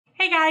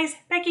guys,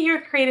 Becky here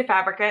with Creative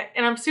Fabrica,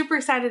 and I'm super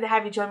excited to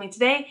have you join me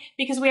today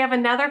because we have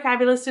another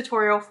fabulous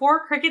tutorial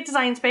for Cricut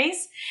Design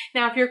Space.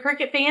 Now, if you're a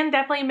Cricut fan,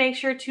 definitely make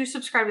sure to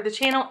subscribe to the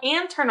channel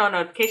and turn on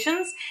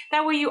notifications.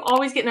 That way you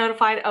always get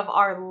notified of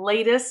our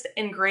latest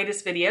and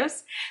greatest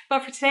videos.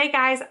 But for today,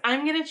 guys,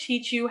 I'm going to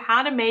teach you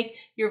how to make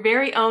your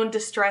very own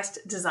distressed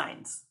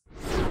designs.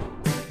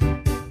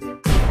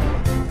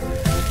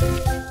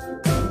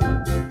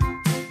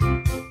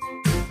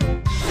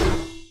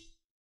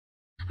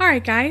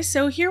 Alright guys,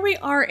 so here we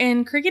are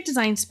in Cricut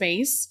Design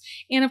Space,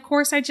 and of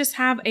course I just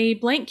have a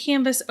blank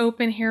canvas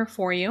open here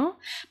for you,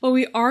 but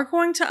we are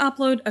going to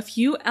upload a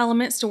few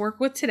elements to work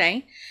with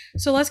today.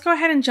 So let's go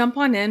ahead and jump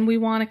on in. We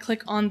want to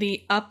click on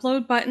the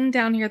upload button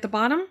down here at the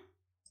bottom,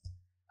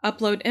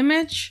 upload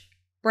image,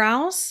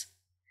 browse,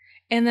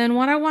 and then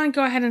what I want to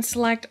go ahead and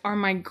select are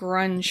my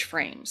grunge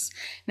frames.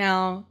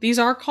 Now, these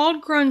are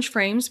called grunge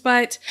frames,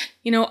 but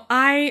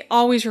I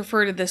always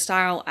refer to this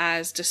style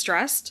as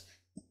distressed.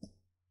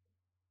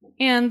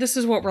 And this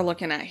is what we're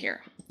looking at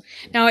here.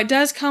 Now it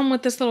does come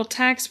with this little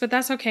text, but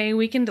that's okay,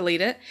 we can delete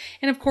it.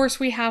 And of course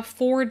we have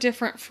 4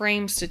 different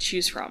frames to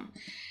choose from.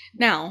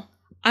 Now,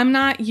 I'm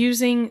not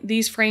using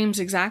these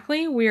frames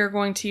exactly. We are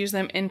going to use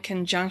them in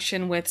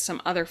conjunction with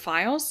some other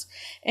files.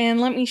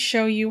 And let me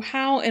show you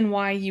how and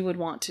why you would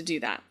want to do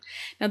that.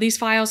 Now these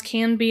files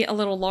can be a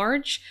little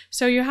large,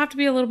 so you have to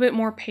be a little bit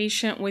more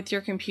patient with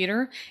your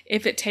computer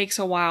if it takes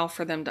a while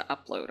for them to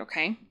upload,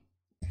 okay?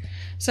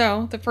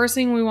 So the first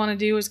thing we want to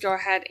do is go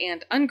ahead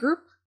and ungroup,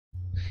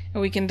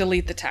 and we can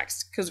delete the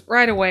text because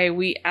right away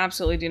we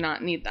absolutely do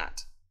not need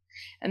that.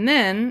 And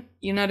then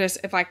you notice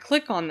if I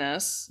click on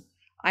this,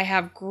 I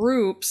have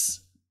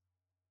groups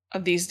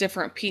of these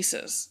different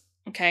pieces.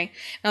 Okay,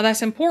 now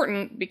that's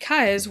important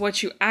because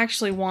what you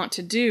actually want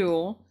to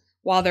do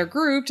while they're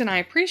grouped, and I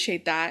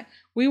appreciate that,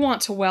 we want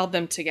to weld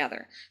them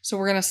together. So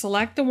we're going to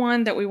select the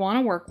one that we want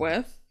to work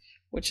with,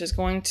 which is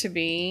going to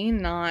be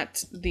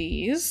not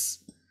these.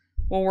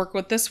 We'll work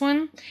with this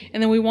one,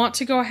 and then we want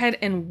to go ahead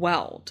and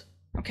weld,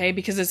 okay?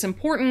 Because it's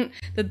important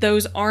that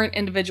those aren't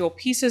individual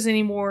pieces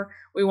anymore.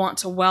 We want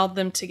to weld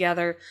them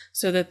together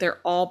so that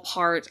they're all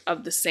part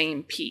of the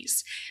same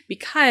piece.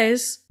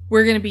 Because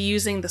we're going to be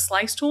using the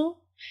slice tool,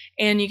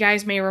 and you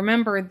guys may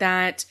remember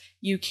that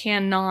you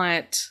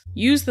cannot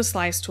use the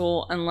slice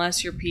tool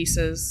unless your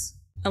pieces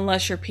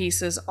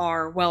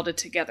are welded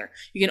together.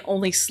 You can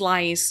only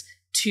slice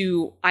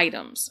 2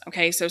 items.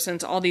 Okay, so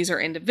since all these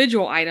are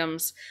individual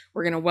items,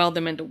 we're going to weld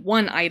them into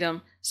one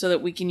item so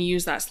that we can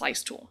use that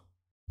slice tool.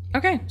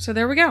 Okay, so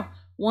there we go.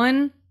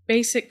 One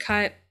basic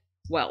cut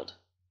weld.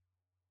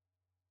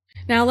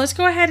 Now let's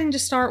go ahead and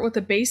just start with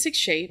a basic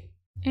shape.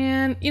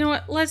 And you know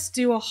what? Let's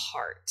do a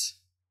heart.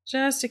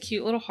 Just a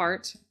cute little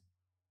heart.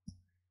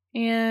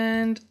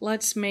 And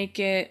let's make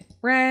it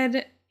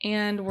red,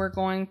 and we're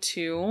going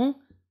to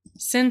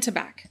send to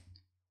back.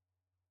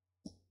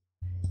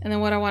 And then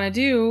what I want to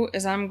do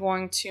is I'm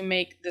going to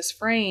make this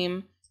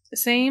frame the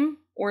same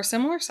or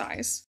similar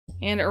size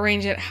and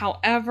arrange it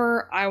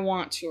however I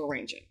want to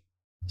arrange it.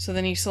 So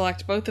then you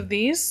select both of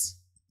these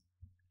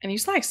and you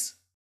slice.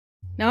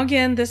 Now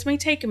again, this may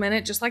take a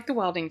minute just like the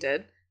welding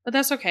did, but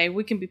that's okay,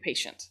 we can be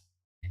patient.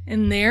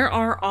 And there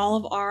are all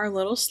of our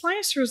little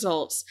slice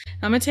results.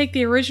 Now I'm going to take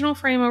the original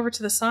frame over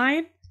to the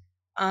side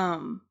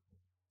and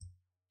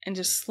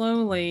just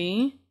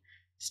slowly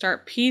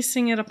start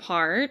piecing it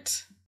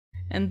apart.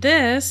 And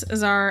this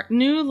is our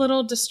new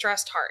little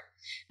distressed heart.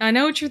 Now I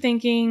know what you're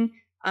thinking,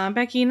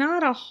 Becky,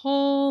 not a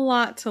whole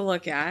lot to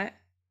look at,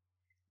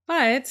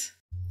 but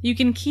you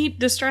can keep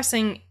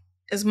distressing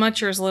as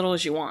much or as little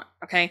as you want,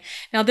 okay?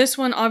 Now this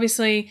one,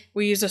 obviously,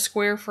 we use a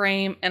square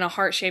frame and a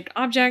heart-shaped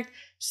object,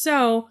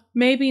 so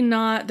maybe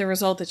not the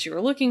result that you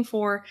were looking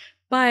for,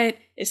 but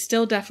it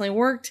still definitely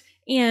worked,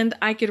 and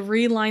I could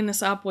reline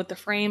this up with the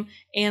frame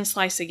and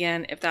slice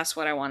again if that's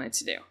what I wanted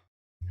to do.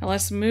 Now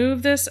let's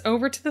move this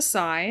over to the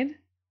side.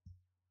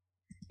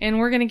 And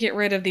we're going to get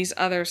rid of these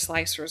other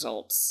slice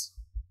results.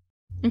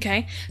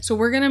 Okay, so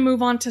we're going to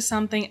move on to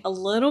something a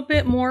little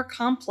bit more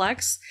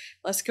complex.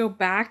 Let's go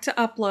back to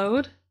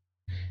upload.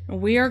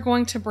 We are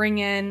going to bring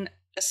in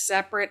a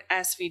separate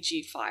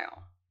SVG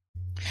file.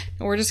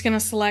 And we're just going to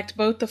select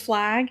both the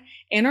flag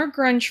and our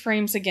grunge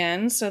frames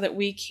again so that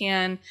we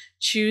can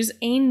choose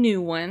a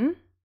new one.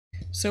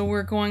 So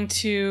we're going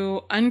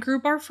to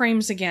ungroup our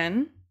frames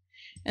again.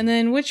 And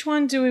then which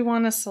one do we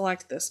want to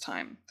select this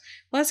time?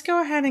 Let's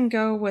go ahead and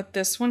go with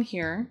this one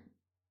here.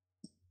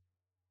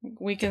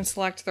 We can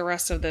select the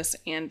rest of this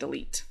and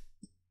delete.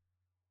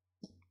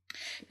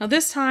 Now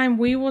this time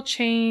we will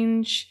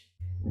change,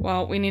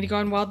 well, we need to go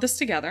and weld this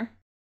together.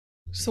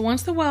 So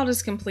once the weld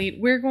is complete,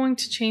 we're going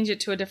to change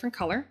it to a different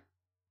color.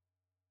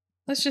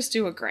 Let's just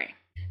do a gray.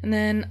 And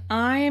then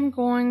I am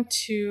going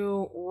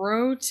to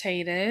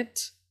rotate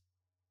it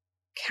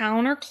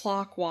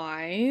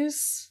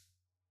counterclockwise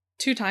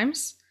 2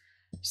 times.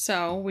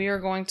 So we are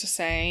going to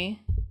say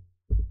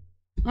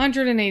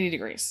 180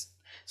 degrees.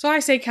 So I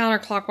say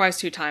counterclockwise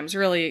 2 times.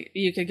 Really,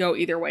 you could go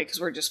either way because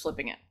we're just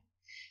flipping it.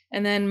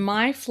 And then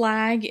my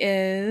flag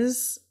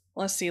is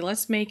let's see,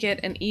 let's make it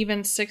an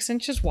even 6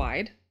 inches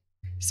wide.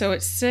 So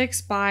it's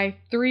 6 by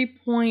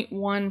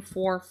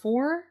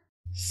 3.144.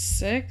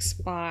 6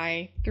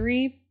 by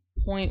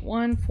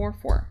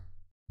 3.144.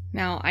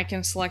 Now I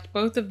can select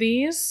both of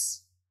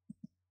these,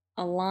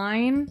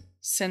 align,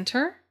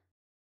 center.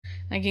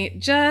 I get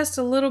just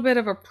a little bit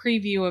of a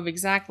preview of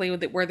exactly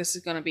where this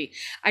is going to be.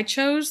 I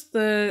chose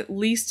the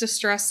least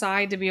distressed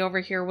side to be over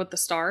here with the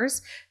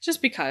stars,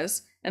 just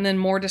because, and then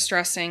more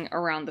distressing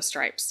around the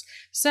stripes.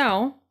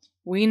 So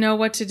we know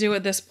what to do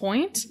at this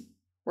point.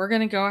 We're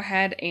going to go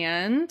ahead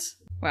and,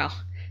 well,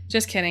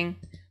 just kidding.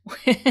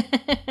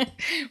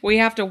 We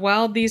have to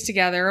weld these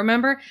together.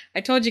 Remember,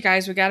 I told you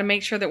guys we got to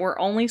make sure that we're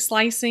only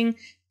slicing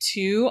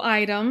 2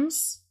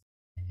 items.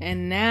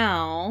 And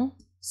now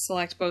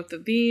select both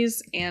of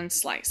these and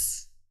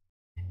slice.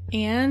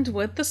 And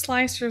with the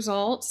slice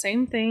result,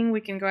 same thing, we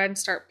can go ahead and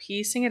start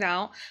piecing it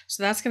out.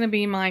 So that's going to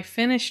be my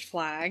finished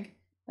flag.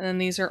 And then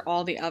these are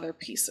all the other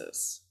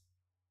pieces.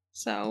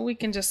 So we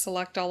can just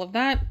select all of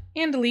that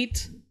and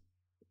delete.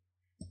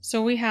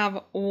 So we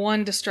have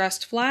 1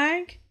 distressed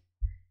flag,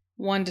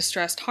 1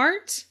 distressed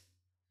heart.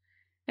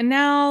 And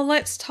now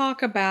let's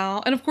talk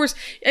about, and of course,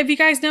 if you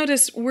guys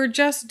notice, we're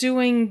just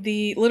doing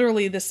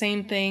literally the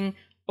same thing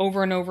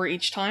over and over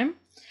each time.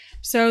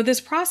 So this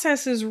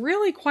process is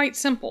really quite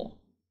simple.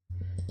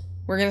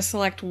 We're going to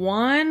select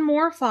one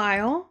more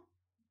file,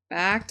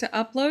 back to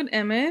upload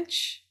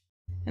image,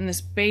 and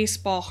this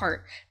baseball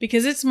heart,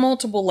 because it's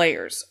multiple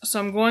layers. So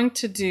I'm going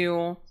to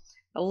do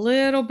a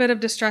little bit of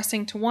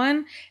distressing to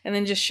one, and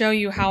then just show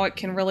you how it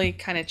can really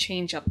kind of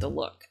change up the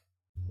look.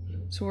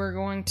 So we're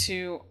going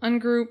to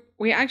ungroup.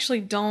 We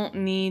actually don't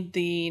need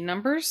the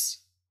numbers,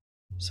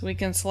 so we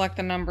can select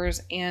the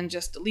numbers and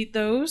just delete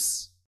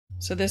those.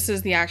 So this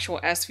is the actual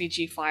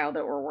SVG file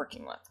that we're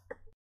working with.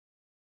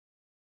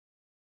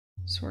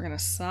 So we're going to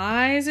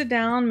size it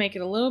down, make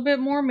it a little bit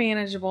more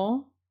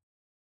manageable.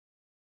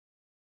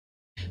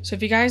 So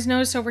if you guys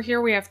notice over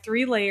here, we have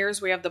 3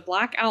 layers. We have the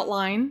black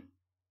outline,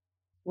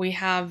 we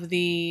have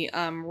the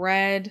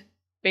red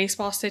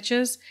baseball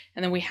stitches,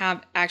 and then we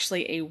have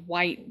actually a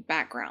white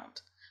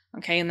background.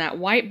 Okay, and that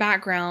white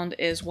background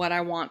is what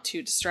I want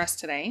to distress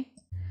today.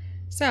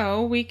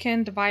 So we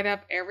can divide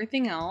up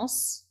everything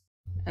else,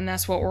 and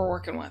that's what we're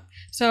working with.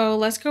 So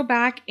let's go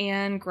back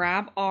and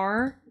grab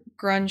our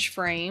grunge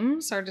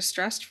frames, our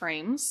distressed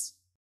frames.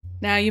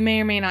 Now you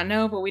may or may not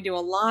know, but we do a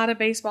lot of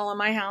baseball in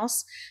my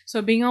house.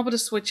 So being able to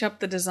switch up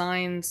the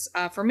designs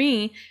for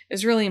me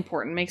is really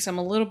important. Makes them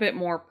a little bit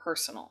more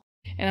personal.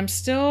 And I'm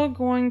still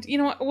going to, you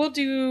know what,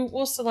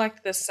 we'll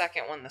select this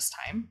second one this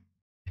time.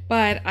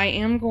 But I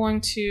am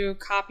going to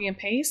copy and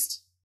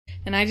paste.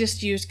 And I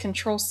just used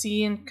Control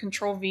C and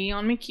Control V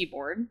on my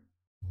keyboard.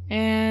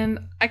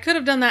 And I could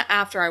have done that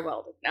after I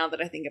welded, now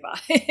that I think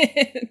about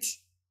it.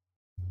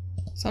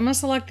 So I'm going to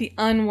select the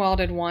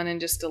unwelded one and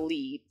just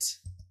delete.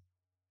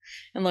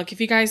 And look,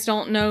 if you guys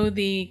don't know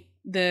the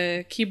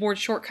keyboard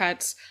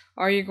shortcuts,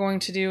 all you're going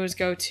to do is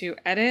go to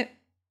Edit,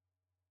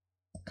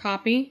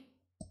 Copy,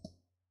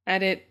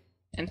 Edit,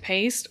 and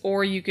Paste,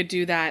 or you could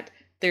do that.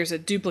 There's a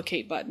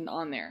duplicate button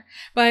on there.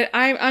 But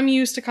I'm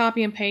used to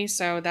copy and paste,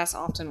 so that's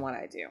often what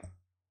I do.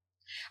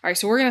 All right,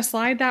 so we're going to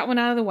slide that one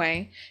out of the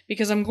way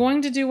because I'm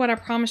going to do what I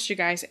promised you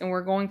guys, and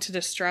we're going to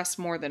distress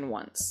more than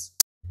once.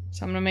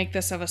 So I'm going to make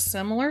this of a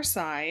similar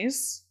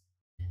size,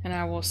 and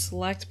I will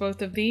select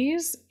both of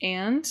these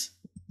and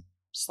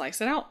slice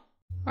it out.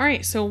 All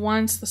right, so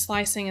once the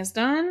slicing is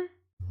done,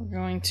 we're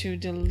going to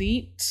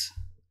delete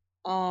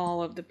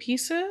all of the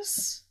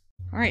pieces.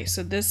 All right,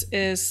 so this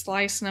is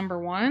slice number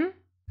 1.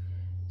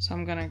 So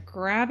I'm going to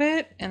grab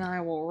it and I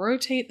will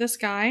rotate this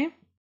guy.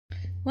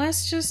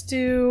 Let's just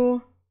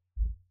do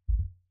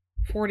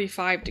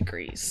 45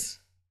 degrees.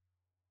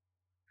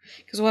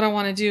 Because what I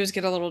want to do is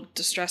get a little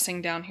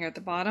distressing down here at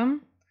the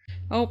bottom.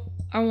 Oh,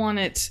 I want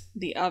it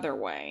the other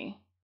way.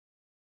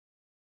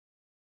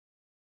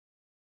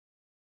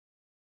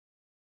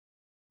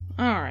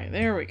 Alright,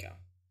 there we go.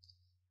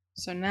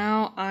 So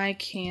now I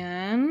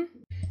can...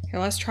 Here,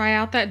 let's try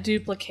out that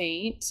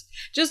duplicate.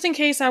 Just in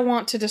case I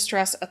want to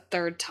distress a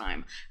 3rd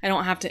time. I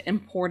don't have to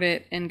import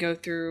it and go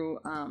through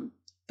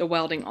the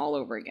welding all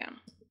over again.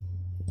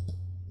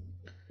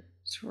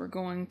 So we're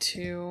going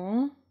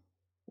to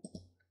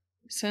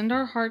send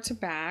our heart to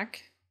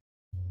back.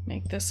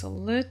 Make this a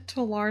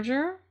little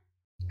larger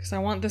because I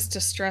want this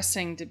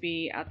distressing to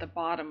be at the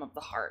bottom of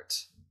the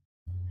heart.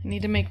 I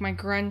need to make my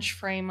grunge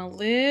frame a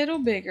little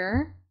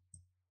bigger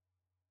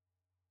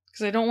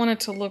because I don't want it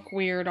to look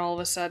weird all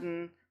of a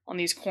sudden on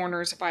these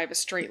corners if I have a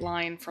straight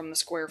line from the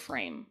square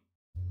frame.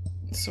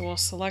 So we'll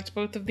select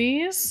both of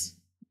these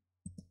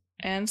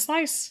and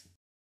slice.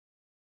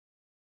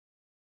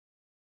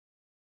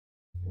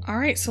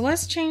 Alright, so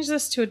let's change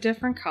this to a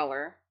different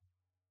color.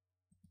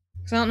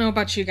 Because I don't know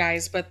about you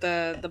guys, but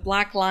the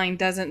black line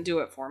doesn't do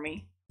it for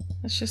me.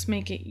 Let's just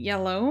make it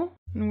yellow.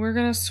 And we're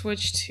going to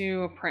switch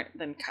to a print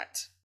then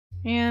cut.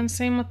 And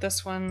same with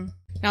this one.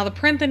 Now the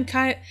print then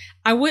cut,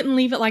 I wouldn't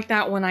leave it like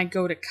that when I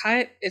go to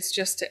cut. It's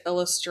just to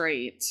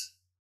illustrate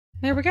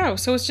There we go.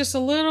 So it's just a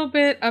little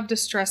bit of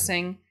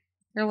distressing.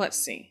 Here, let's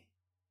see.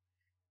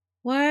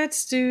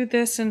 Let's do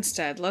this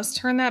instead. Let's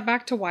turn that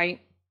back to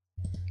white.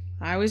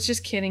 I was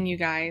just kidding, you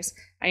guys.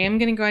 I am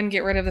going to go ahead and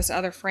get rid of this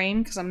other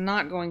frame because I'm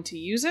not going to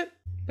use it.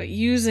 But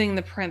using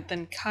the print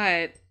then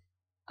cut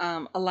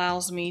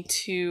allows me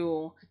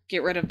to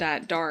get rid of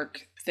that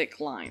dark, thick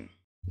line.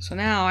 So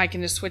now I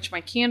can just switch my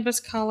canvas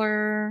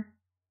color.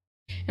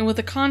 And with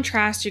the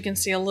contrast, you can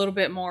see a little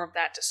bit more of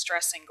that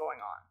distressing going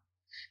on.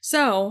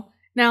 So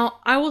now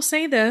I will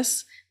say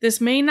this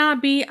may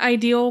not be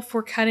ideal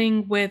for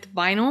cutting with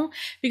vinyl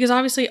because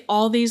obviously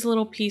all these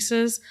little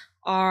pieces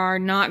are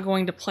not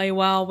going to play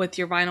well with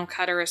your vinyl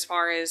cutter as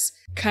far as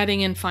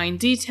cutting in fine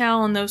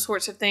detail and those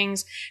sorts of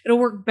things. It'll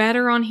work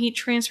better on heat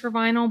transfer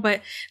vinyl,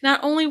 but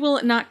not only will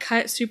it not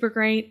cut super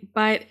great,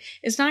 but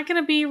it's not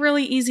going to be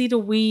really easy to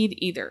weed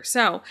either.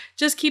 So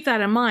just keep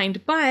that in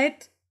mind.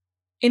 But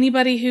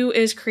anybody who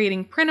is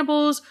creating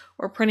printables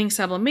or printing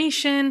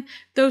sublimation,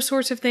 those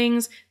sorts of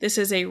things, this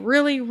is a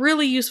really,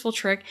 really useful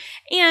trick.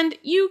 And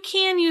you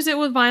can use it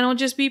with vinyl.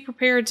 Just be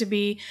prepared to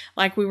be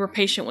like we were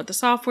patient with the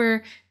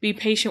software, be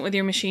patient with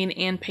your machine,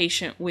 and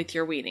patient with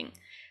your weeding.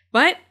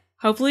 But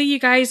hopefully you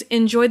guys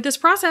enjoyed this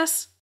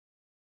process.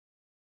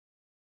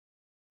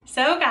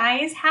 So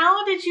guys,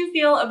 how did you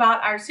feel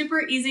about our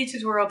super easy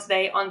tutorial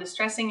today on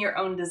distressing your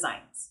own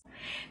designs?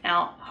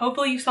 Now,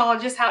 hopefully you saw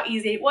just how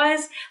easy it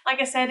was.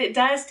 Like I said, it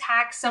does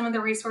tax some of the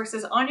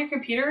resources on your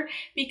computer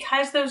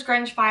because those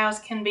grunge files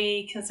can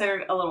be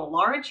considered a little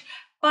large,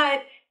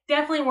 but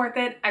definitely worth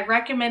it. I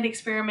recommend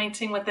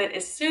experimenting with it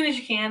as soon as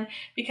you can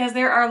because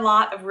there are a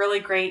lot of really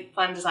great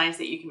fun designs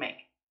that you can make.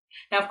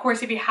 Now, of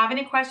course, if you have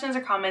any questions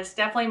or comments,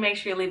 definitely make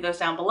sure you leave those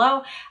down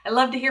below. I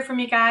love to hear from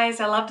you guys.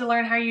 I love to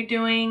learn how you're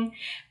doing.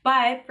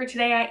 But for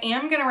today, I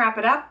am going to wrap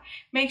it up.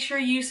 Make sure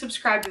you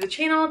subscribe to the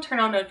channel, turn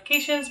on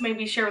notifications,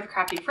 maybe share with a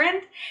crafty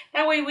friend.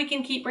 That way we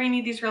can keep bringing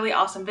you these really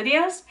awesome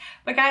videos.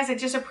 But guys, I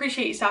just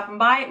appreciate you stopping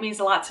by. It means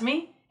a lot to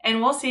me.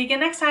 And we'll see you again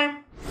next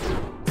time.